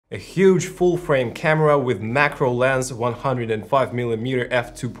A huge full-frame camera with macro lens 105mm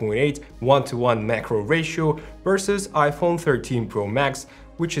f2.8 1:1 macro ratio versus iPhone 13 Pro Max,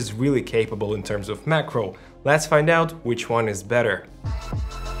 which is really capable in terms of macro. Let's find out which one is better.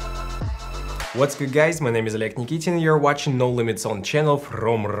 What's good, guys? My name is Oleg Nikitin, you're watching No Limits On channel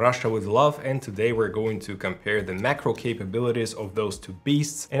from Russia with love, and today we're going to compare the macro capabilities of those two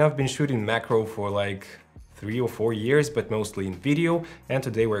beasts. And I've been shooting macro for like 3 or 4 years, but mostly in video, and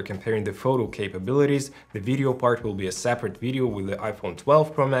today we're comparing the photo capabilities. The video part will be a separate video with the iPhone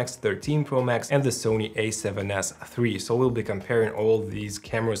 12 Pro Max, 13 Pro Max and the Sony a7S III. So we'll be comparing all these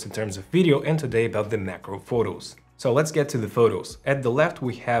cameras in terms of video, and today about the macro photos. So let's get to the photos. At the left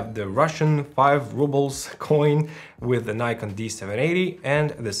we have the Russian 5 rubles coin with the Nikon D780 and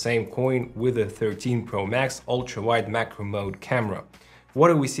the same coin with the 13 Pro Max ultra-wide macro mode camera. What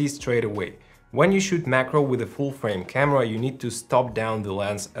do we see straight away? When you shoot macro with a full-frame camera, you need to stop down the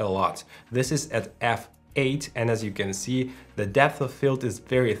lens a lot. This is at f8, and as you can see, the depth of field is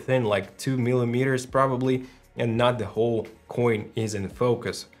very thin, like 2 millimeters probably, and not the whole coin is in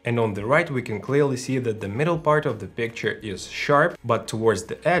focus. And on the right we can clearly see that the middle part of the picture is sharp, but towards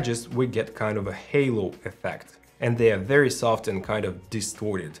the edges we get kind of a halo effect. And they are very soft and kind of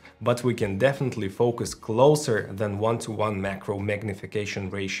distorted, but we can definitely focus closer than 1:1 macro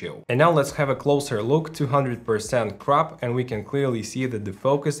magnification ratio. And now let's have a closer look. 200% crop, and we can clearly see that the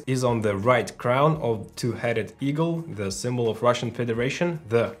focus is on the right crown of two-headed eagle, the symbol of Russian Federation,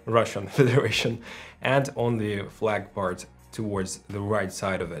 and on the flag part towards the right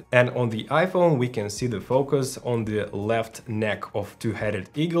side of it. And on the iPhone we can see the focus on the left neck of two-headed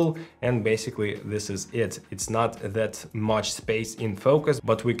eagle, and basically this is it. It's not that much space in focus,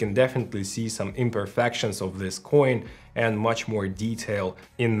 but we can definitely see some imperfections of this coin and much more detail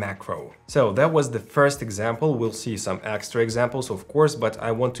in macro. So that was the first example. We'll see some extra examples of course, but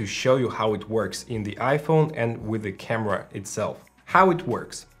I want to show you how it works in the iPhone and with the camera itself. How it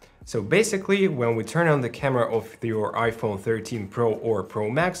works. So basically, when we turn on the camera of your iPhone 13 Pro or Pro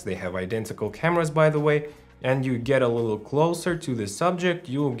Max, they have identical cameras by the way, and you get a little closer to the subject,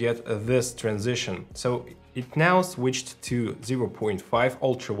 you'll get this transition. So it now switched to 0.5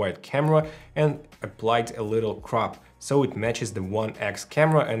 ultra-wide camera and applied a little crop, so it matches the 1x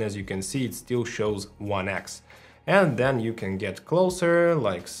camera, and as you can see it still shows 1x. And then you can get closer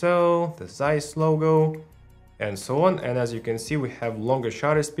like so, the Zeiss logo, and so on. And as you can see, we have longer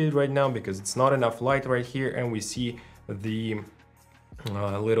shutter speed right now because it's not enough light right here, and we see the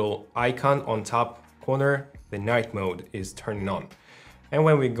little icon on top corner, the night mode is turning on. And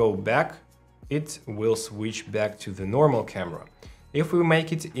when we go back, it will switch back to the normal camera. If we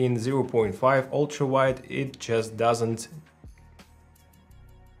make it in 0.5 ultra wide, it just doesn't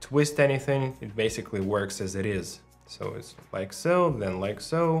twist anything, it basically works as it is. So it's like so, then like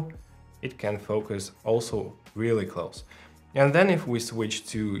so. It can focus also really close. And then if we switch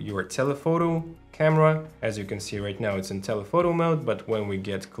to your telephoto camera, as you can see right now it's in telephoto mode, but when we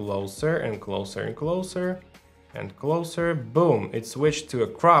get closer and closer and closer and closer, boom, it switched to a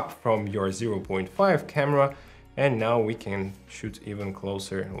crop from your 0.5 camera, and now we can shoot even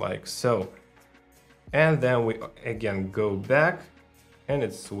closer like so. And then we again go back and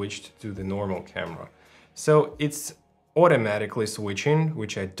it's switched to the normal camera. So it's automatically switching,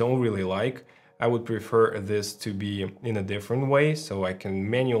 which I don't really like. I would prefer this to be in a different way, so I can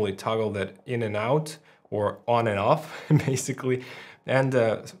manually toggle that in and out or on and off basically. And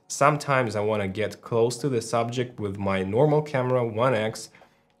sometimes I want to get close to the subject with my normal camera 1x,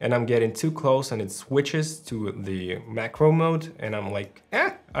 and I'm getting too close and it switches to the macro mode, and I'm like,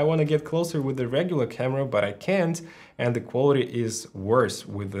 I want to get closer with the regular camera, but I can't, and the quality is worse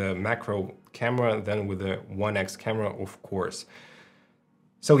with the macro camera than with the 1x camera, of course.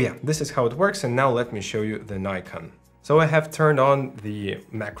 So yeah, this is how it works, and now let me show you the Nikon. So I have turned on the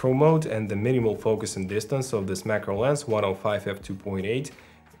macro mode and the minimal focus and distance of this macro lens 105 f2.8.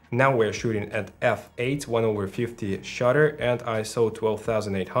 Now we're shooting at f8 1/50 shutter and ISO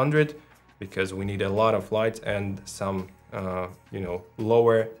 12800 because we need a lot of light and some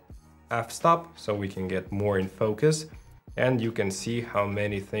lower f-stop so we can get more in focus. And you can see how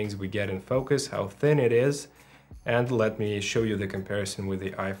many things we get in focus, how thin it is. And let me show you the comparison with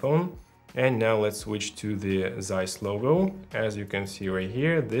the iPhone. And now let's switch to the Zeiss logo. As you can see right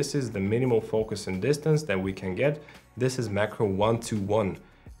here, this is the minimal focus and distance that we can get. This is macro 1:1.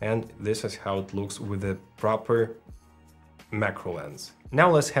 And this is how it looks with a proper macro lens.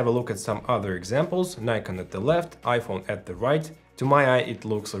 Now let's have a look at some other examples. Nikon at the left, iPhone at the right. To my eye it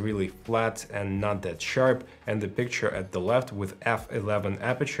looks really flat and not that sharp, and the picture at the left with f11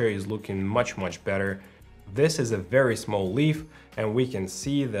 aperture is looking much better This is a very small leaf, and we can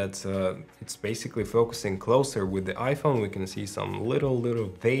see that it's basically focusing closer with the iPhone. We can see some little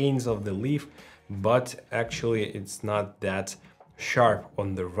veins of the leaf, but actually it's not that sharp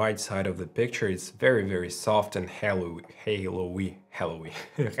on the right side of the picture. It's very soft and halo-y.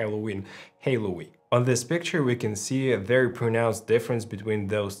 On this picture we can see a very pronounced difference between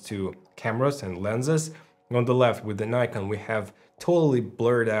those two cameras and lenses. On the left with the Nikon we have totally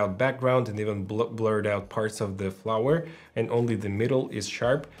blurred out background and even blurred out parts of the flower, and only the middle is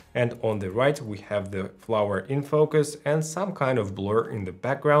sharp. And on the right we have the flower in focus and some kind of blur in the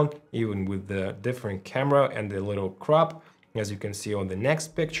background, even with the different camera and the little crop, as you can see on the next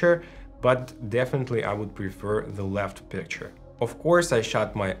picture. But definitely I would prefer the left picture. Of course, I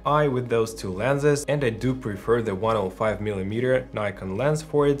shot my eye with those two lenses, and I do prefer the 105mm Nikon lens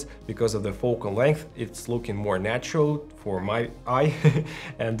for it because of the focal length. It's looking more natural for my eye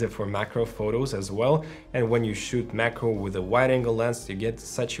and for macro photos as well. And when you shoot macro with a wide-angle lens, you get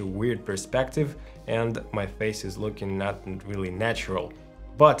such a weird perspective, and my face is looking not really natural.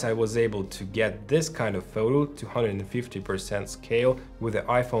 But I was able to get this kind of photo to 150% scale with the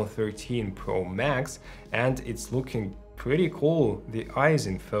iPhone 13 Pro Max, and it's looking pretty cool. The eye is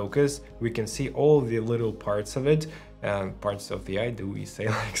in focus. We can see all the little parts of it, parts of the eye, do we say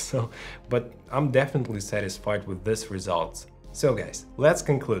like so? But I'm definitely satisfied with this results. So guys, let's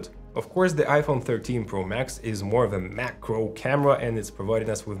conclude. Of course, the iPhone 13 Pro Max is more of a macro camera and it's providing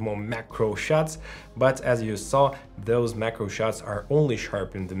us with more macro shots, but as you saw, those macro shots are only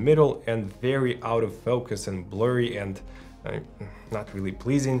sharp in the middle and very out of focus and blurry and not really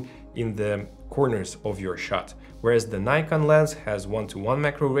pleasing in the corners of your shot. Whereas the Nikon lens has 1:1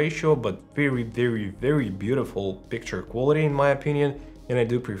 macro ratio, but very beautiful picture quality in my opinion, and I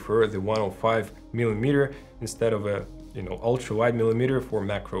do prefer the 105mm instead of a ultra wide millimeter for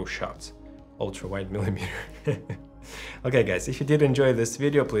macro shots. Ultra wide millimeter. Okay guys, if you did enjoy this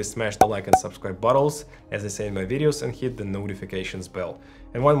video, please smash the like and subscribe buttons as I say in my videos, and hit the notifications bell.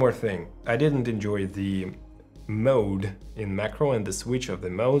 And one more thing, I didn't enjoy the mode in macro and the switch of the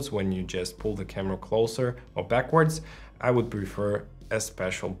modes when you just pull the camera closer or backwards. I would prefer a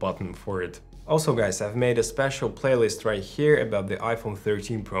special button for it. Also guys, I've made a special playlist right here about the iPhone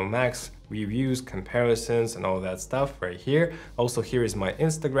 13 Pro Max reviews, comparisons and all that stuff right here. Also here is my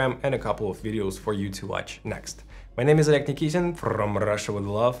Instagram and a couple of videos for you to watch next. My name is Oleg Nikitin from Russia with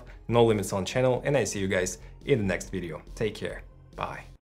Love, No Limits on channel, and I see you guys in the next video. Take care. Bye.